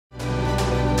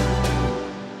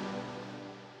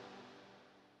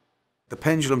The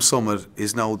Pendulum Summit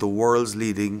is now the world's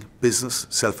leading business,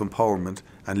 self-empowerment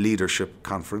and leadership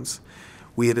conference.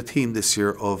 We had a theme this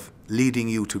year of leading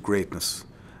you to greatness,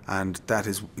 and that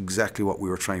is exactly what we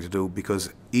were trying to do, because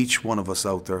each one of us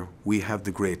out there, we have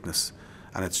the greatness,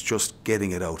 and it's just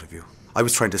getting it out of you. I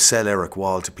was trying to sell Eric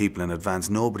Wall to people in advance.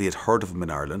 Nobody had heard of him in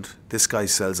Ireland. This guy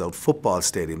sells out football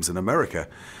stadiums in America.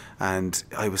 And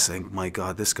I was saying, my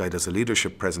God, this guy does a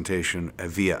leadership presentation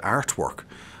via artwork.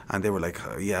 And they were like,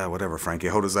 yeah, whatever, Frankie,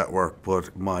 how does that work?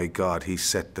 But my God, he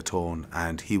set the tone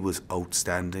and he was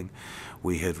outstanding.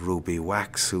 We had Ruby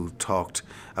Wax, who talked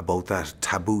about that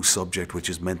taboo subject, which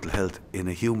is mental health, in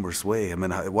a humorous way. I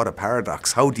mean, what a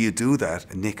paradox. How do you do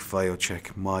that? Nick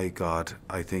Vujicic, my God,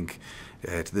 I think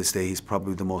to this day, he's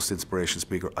probably the most inspirational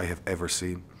speaker I have ever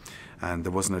seen. And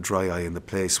there wasn't a dry eye in the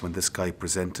place when this guy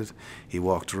presented. He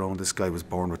walked around. This guy was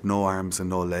born with no arms and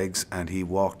no legs, and he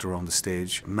walked around the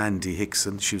stage. Mandy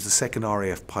Hickson, she was the second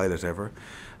RAF pilot ever,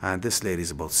 and this lady's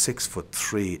about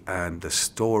 6'3", and the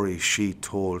story she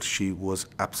told, she was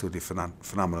absolutely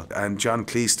phenomenal. And John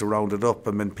Cleese, to round it up,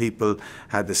 I mean, people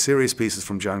had the serious pieces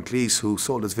from John Cleese, who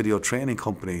sold his video training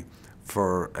company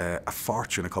for a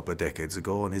fortune a couple of decades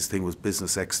ago, and his thing was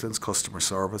business excellence, customer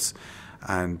service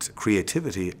and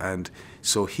creativity, and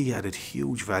so he added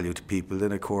huge value to people.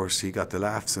 Then of course he got the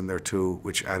laughs in there too,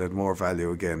 which added more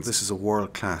value again. This is a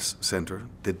world-class centre.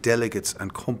 The delegates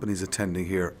and companies attending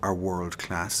here are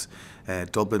world-class.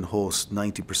 Dublin hosts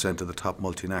 90% of the top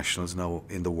multinationals now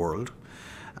in the world,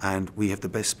 and we have the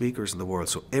best speakers in the world,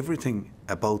 so everything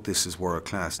about this is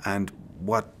world-class. And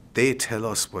what they tell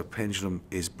us what Pendulum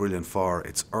is brilliant for,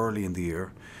 it's early in the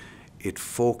year, it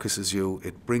focuses you,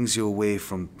 it brings you away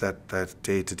from that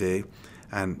day to day,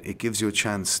 and it gives you a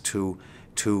chance to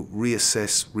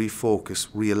reassess, refocus,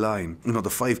 realign. You know, the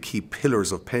 5 key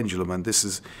pillars of Pendulum, and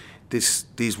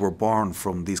these were born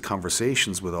from these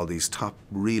conversations with all these top,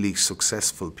 really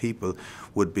successful people,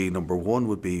 would be, number 1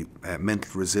 would be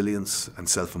mental resilience and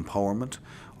self-empowerment.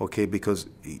 Okay, because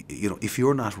you know, if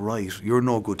you're not right, you're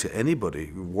no good to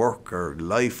anybody, work or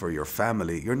life or your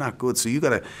family, you're not good. So you got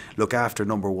to look after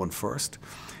number 1 first.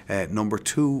 Number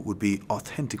 2 would be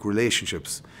authentic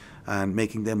relationships and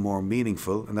making them more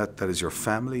meaningful, and that is your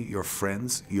family, your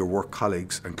friends, your work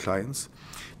colleagues and clients.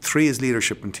 3 is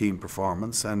leadership and team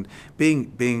performance, and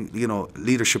being you know,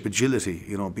 leadership agility,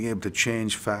 you know, being able to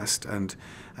change fast, and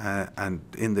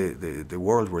in the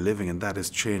world we're living in, that is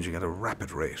changing at a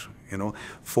rapid rate, you know.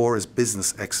 4 is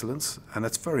business excellence, and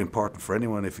that's very important for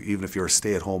anyone, even if you're a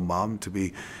stay-at-home mom, to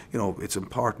be, you know, it's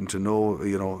important to know,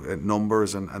 you know,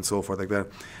 numbers and so forth like that.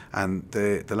 And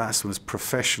the last one is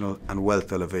professional and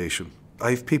wealth elevation.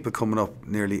 I have people coming up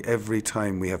nearly every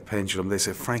time we have Pendulum. They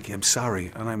say, Frankie, I'm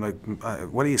sorry. And I'm like,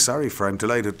 what are you sorry for? I'm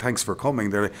delighted. Thanks for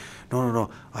coming. They're like, no,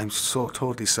 I'm so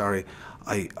totally sorry.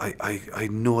 I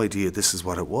had no idea this is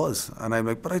what it was. And I'm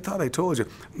like, but I thought I told you.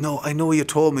 No, I know you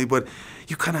told me, but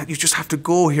you just have to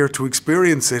go here to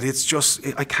experience it. It's just,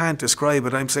 I can't describe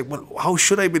it. I'm saying, well, how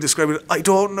should I be describing it? I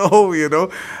don't know, you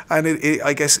know. And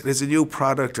I guess it's a new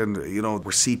product, and, you know,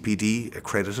 we're CPD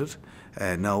accredited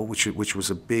now, which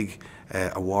was a big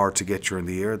award to get during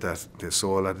the year,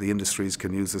 so a lot of the industries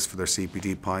can use this for their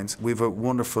CPD points. We have a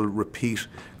wonderful repeat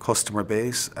customer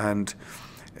base, and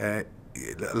a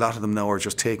lot of them now are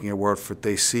just taking a word for it.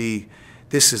 They see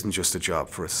this isn't just a job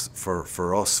for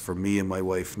us, for me and my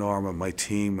wife Norma, my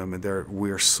team. I mean,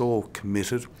 we're so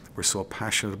committed, we're so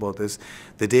passionate about this.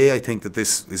 The day I think that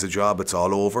this is a job, it's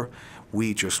all over.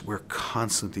 We're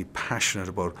constantly passionate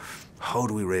about how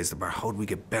do we raise the bar, how do we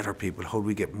get better people, how do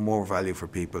we get more value for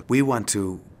people. We want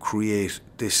to create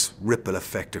this ripple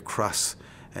effect across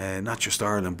not just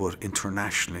Ireland, but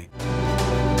internationally.